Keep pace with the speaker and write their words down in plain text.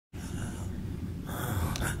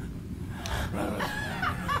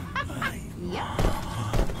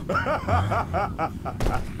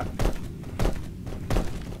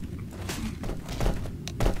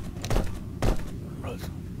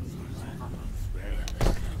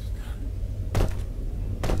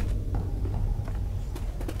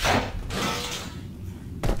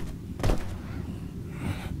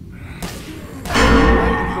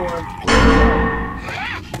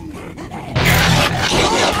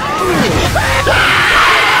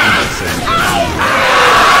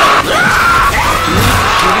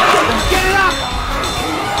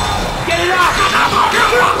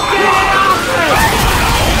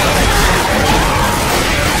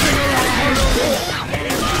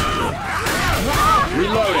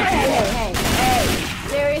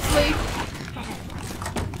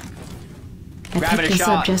I picked this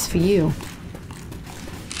up just for you.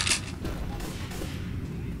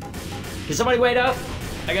 Can somebody wait up?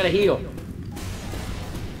 I gotta heal.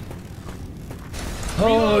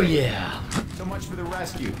 Oh yeah. So much for the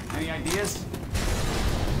rescue. Any ideas?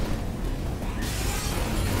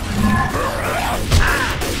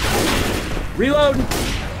 Reloading.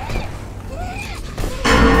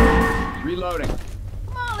 Reloading.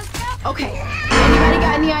 Come on, let's go. Okay. Anybody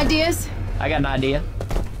got any ideas? I got an idea.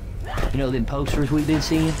 You know them posters we've been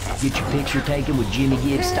seeing? Get your picture taken with Jimmy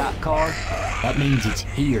Gibbs' stock car? That means it's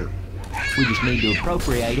here. We just need to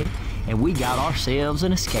appropriate it, and we got ourselves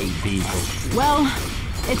an escape vehicle. Well,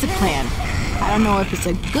 it's a plan. I don't know if it's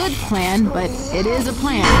a good plan, but it is a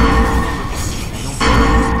plan.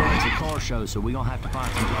 It's a car show, so we gonna have to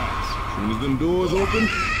find some gas. As soon as them doors open,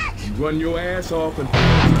 you run your ass off and...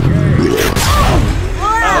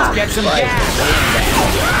 Let's get some gas!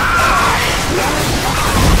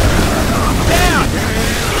 Down!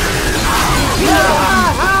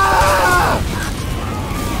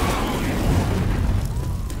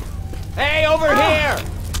 Hey, over here!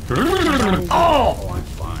 Oh! I'm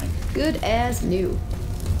fine. Good as new.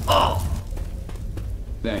 Oh!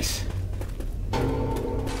 Thanks.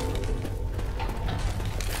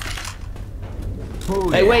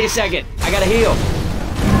 Hey, wait a second. I gotta heal.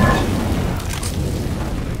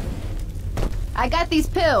 I got these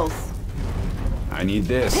pills. I need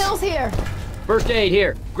this. Pills here. First aid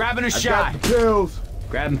here. Grabbing a shot. Got the pills.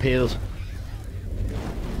 Grabbing pills. Hey,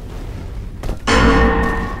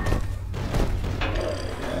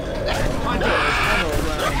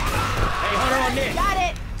 Hunter on Nick. Got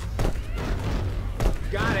it.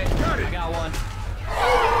 Got it. I got one.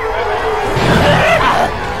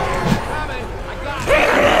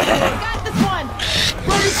 I got this one.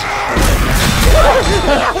 I got it.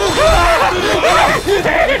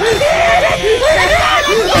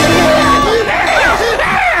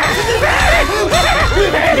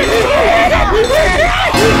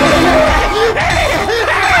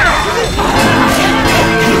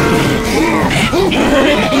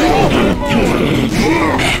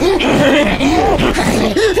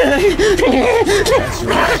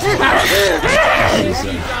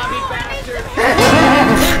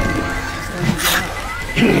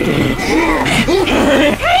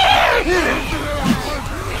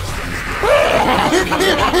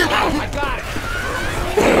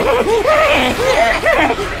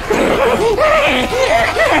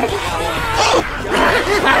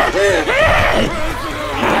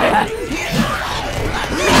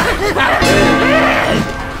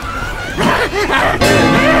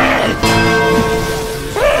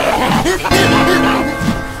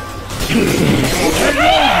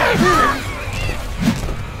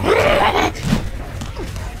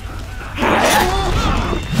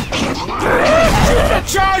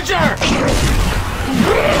 Charger!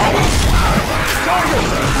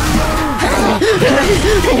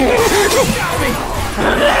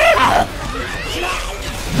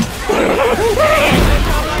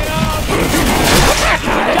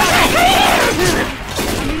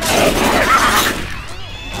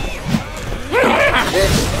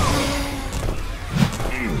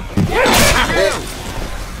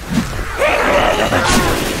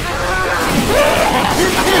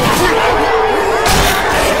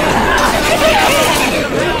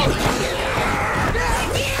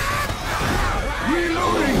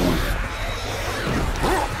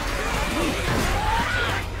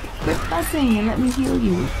 Quit fussing and let me heal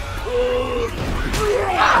you.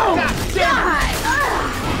 Oh, God!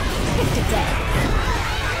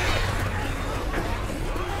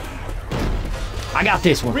 I got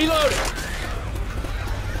this one. Reload it.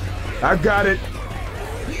 I got it.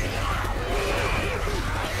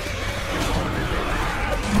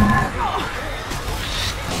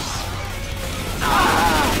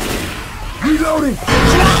 Reloading.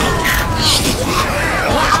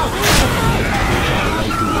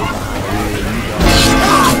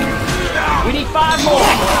 We need 5 more.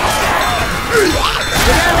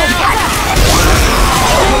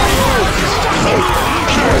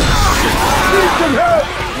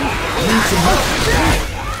 need some help.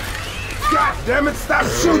 God damn it, stop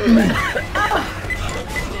shooting me!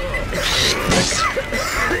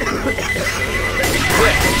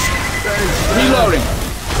 Reloading.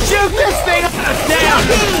 Shoot this thing down!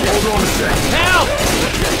 Hold on a second. Help!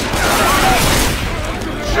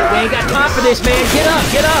 We ain't got time for this, man. Get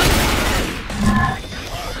up, get up!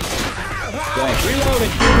 Thanks.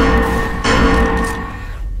 Reloading.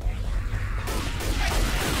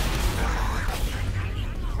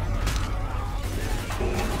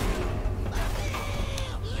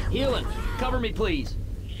 Healing. Cover me, please.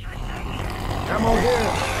 Come on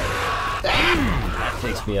here. That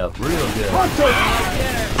takes me up real good.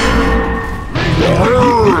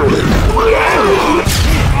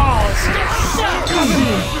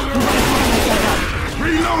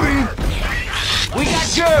 Reloading. We got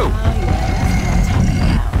two!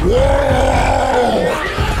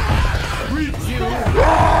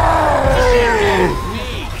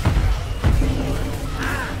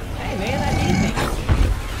 Hey man, that easy.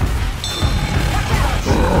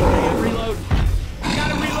 Reload.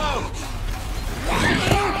 Gotta reload.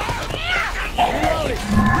 Reloading.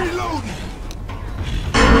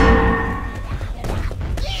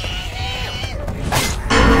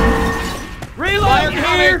 Reload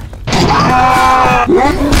here!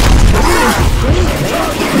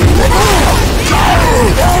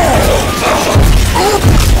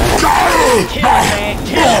 Kill, man,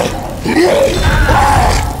 kill!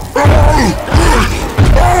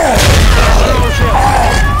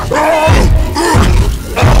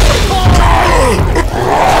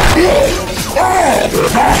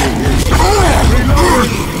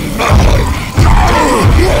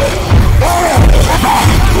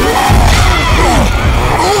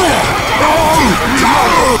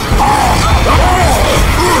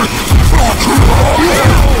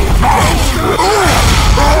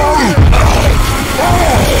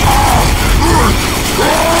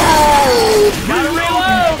 Gotta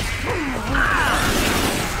reload!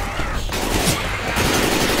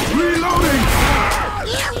 Reloading.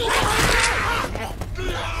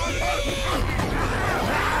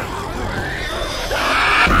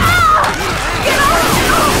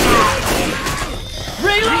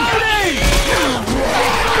 Reloading!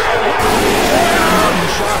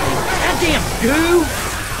 Goddamn goo!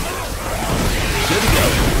 Good to go.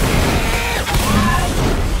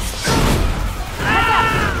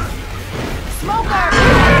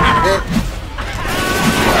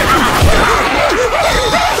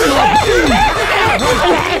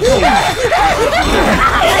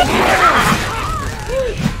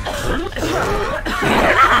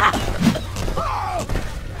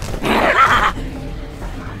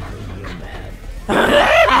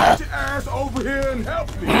 Get your ass over here and help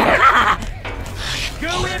me.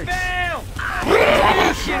 Go inbound!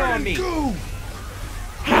 Don't shit on me! Go.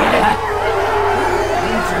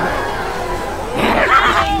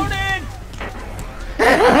 Reloading!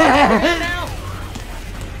 Now!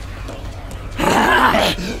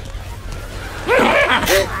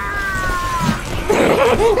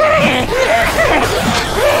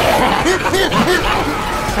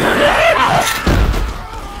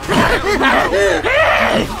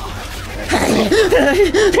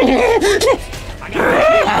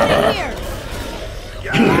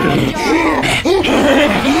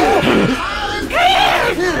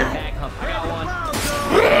 I got one.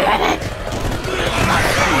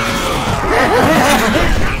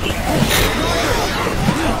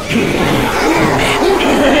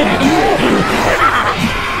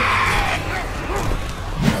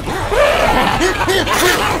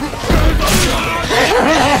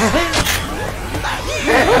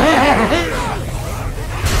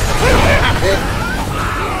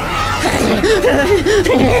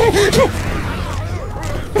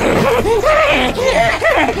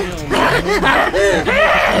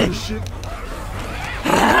 Shit.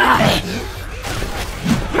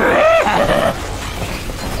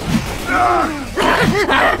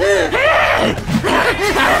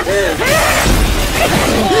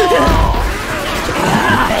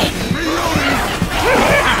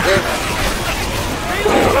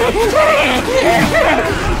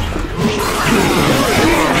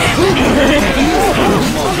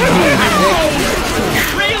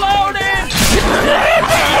 Reloading!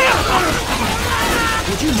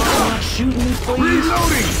 Would you mind not shooting me, please?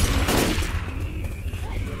 Reloading.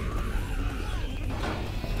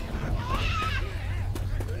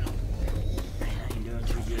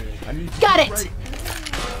 Got it!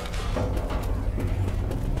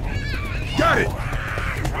 Got it.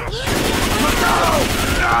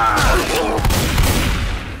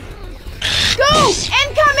 Go!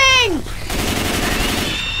 Incoming!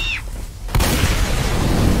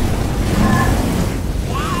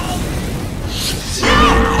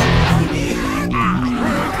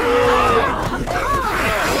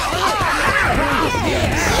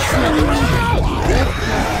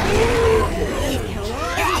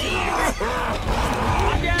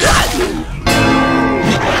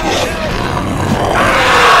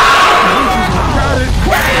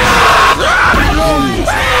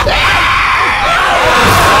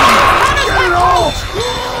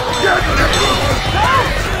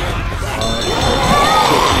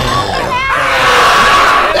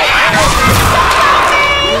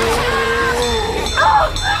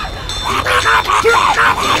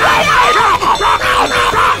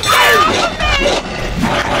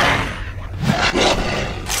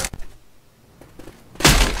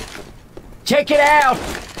 Check it out!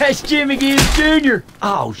 That's Jimmy Gibbs Jr.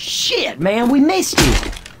 Oh, shit, man, we missed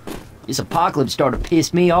it. This apocalypse started to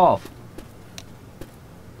piss me off.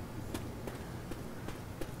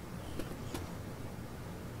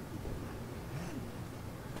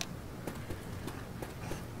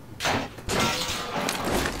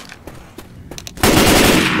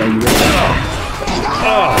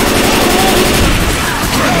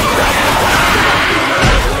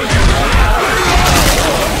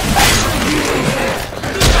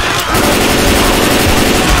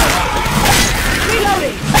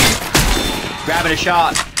 Grabbing a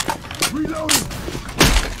shot. Reloading.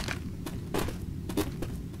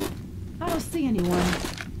 I don't see anyone.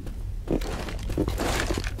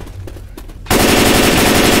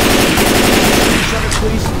 Shut it,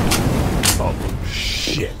 please. Oh,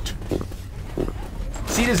 shit.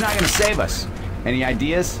 Cedar's not gonna save us. Any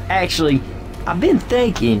ideas? Actually, I've been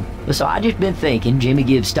thinking. So I just been thinking Jimmy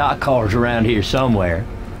Gibbs stock cars around here somewhere.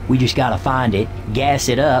 We just gotta find it, gas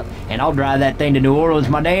it up, and I'll drive that thing to New Orleans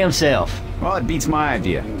my damn self. Well, it beats my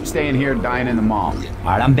idea. Staying here, dying in the mall.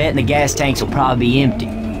 Alright, I'm betting the gas tanks will probably be empty.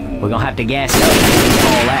 We're gonna have to gas it up and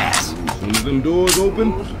haul ass. As soon as them doors open,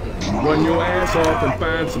 you run your ass off and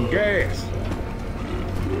find some gas.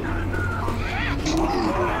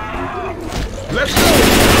 Let's go!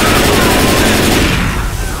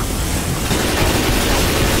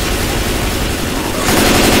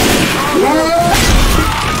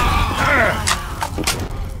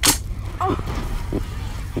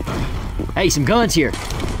 Hey, some guns here.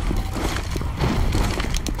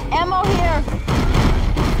 Ammo here.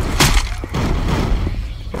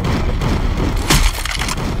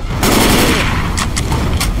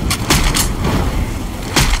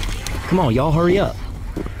 Come on, y'all, hurry up.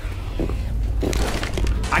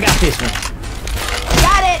 I got this one.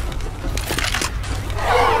 Got it.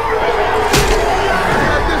 I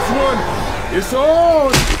got this one. It's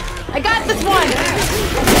on. I got this one.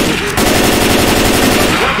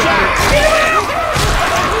 Watch out!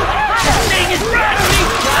 This thing is rattling!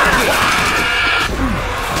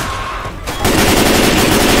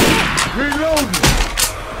 Reloading.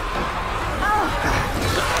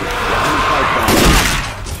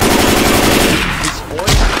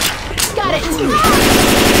 Got it.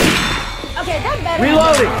 Okay, that's better.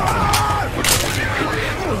 Reloading!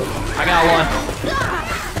 I got one.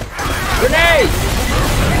 Grenade!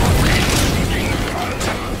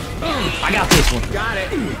 I got this one. Got it.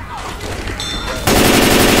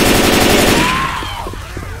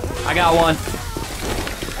 I got one.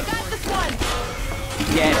 I got this one.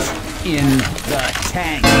 Get in the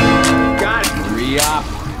tank. Got it. Hurry up.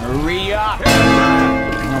 Hurry up.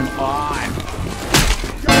 Come on.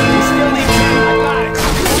 We still need to. I got it.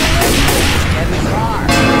 Get in the car.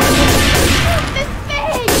 This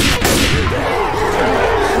thing.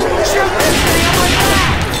 Shoot this thing on my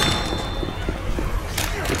back.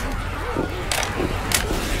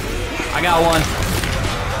 I got one.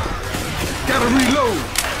 Gotta reload.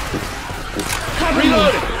 Cover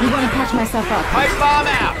Reload me. it. I'm going to patch myself up. Pipe bomb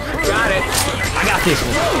out. Got it. I got this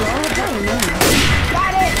one.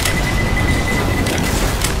 Got it.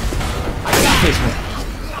 I got this one.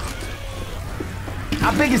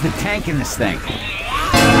 How big is the tank in this thing?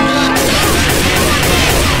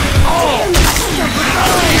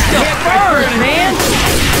 Still burn, man!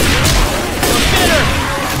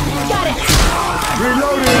 Got it.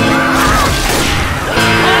 Reloading.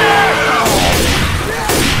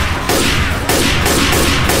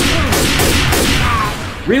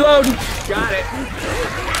 Reloading! Got it.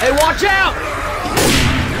 Hey, watch out!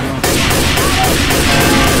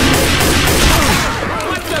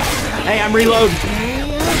 Hey, I'm reloading.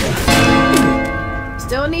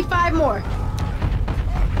 Still need 5 more.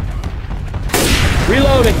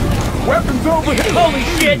 Reloading. Weapons over here. Holy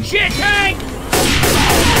shit, shit tank!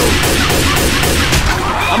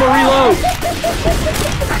 I'm a reload.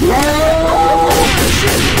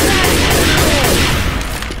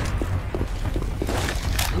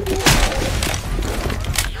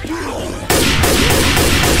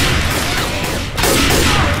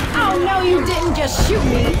 Oh no, you didn't just shoot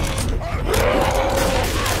me.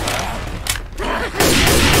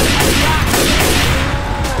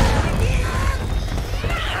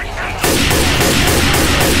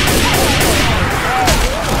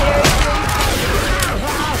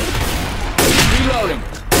 Reloading.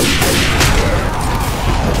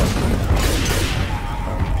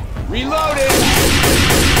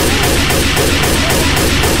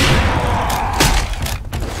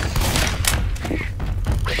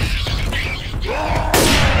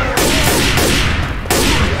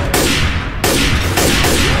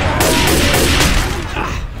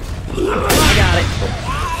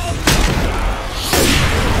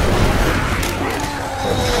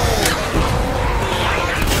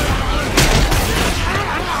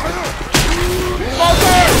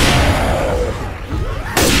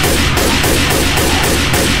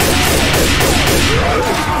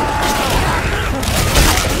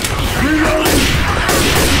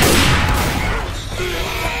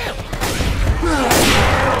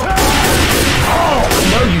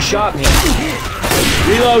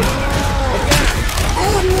 Reload.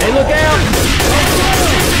 Hey, look out.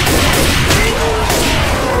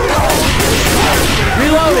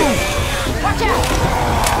 Reloading. Watch out!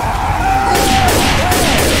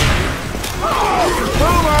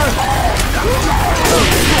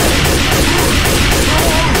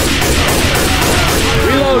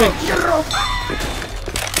 Reloading.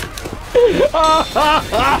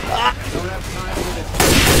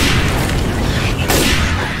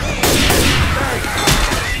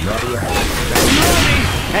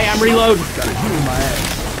 Hey, I'm reloading.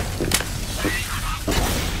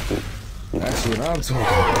 That's what I'm talking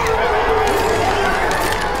about.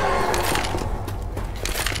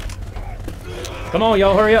 Come on,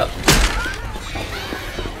 y'all, hurry up.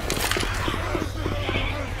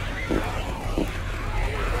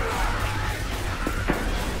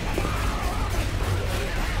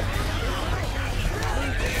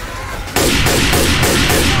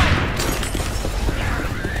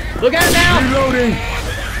 Look out now! Reloading!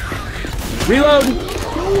 Reload! Here,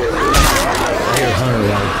 Hunter,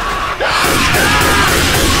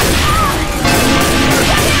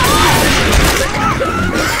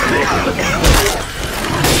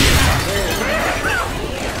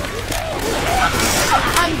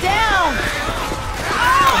 I'm down!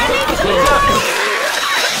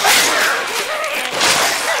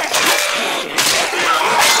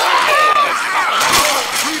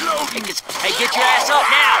 Hey, get your ass up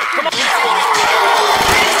now! Come on!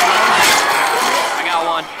 I got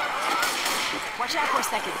one. Watch out for a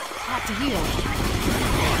second. Have to heal.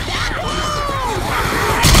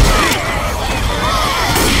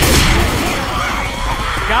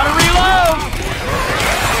 Gotta reload!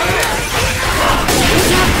 What's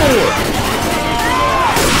that for?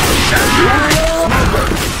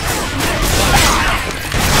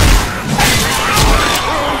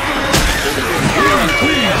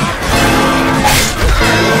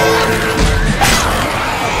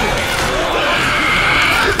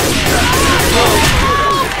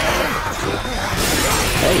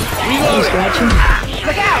 Hey, scratching?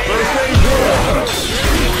 Look out!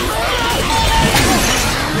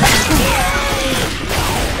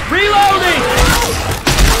 Reloading!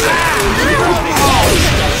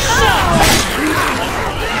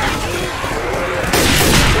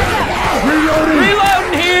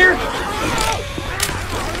 Reloading here!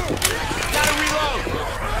 Gotta reload!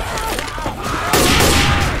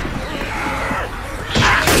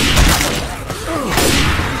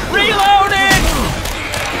 Reloading!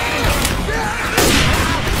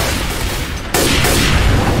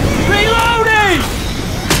 Reloading!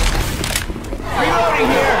 Reloading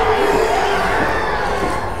here!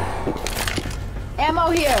 Ammo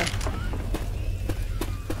here.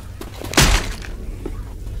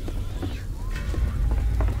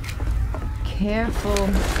 Careful.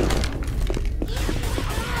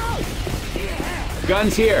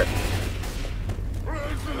 Guns here.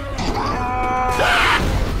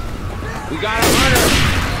 We got a hunter.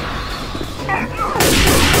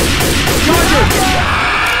 Charger!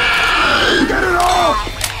 Get it off!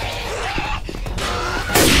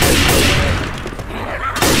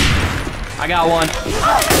 I got one.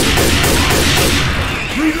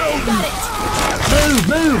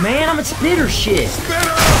 Move, man, I'm a spitter shit. Spit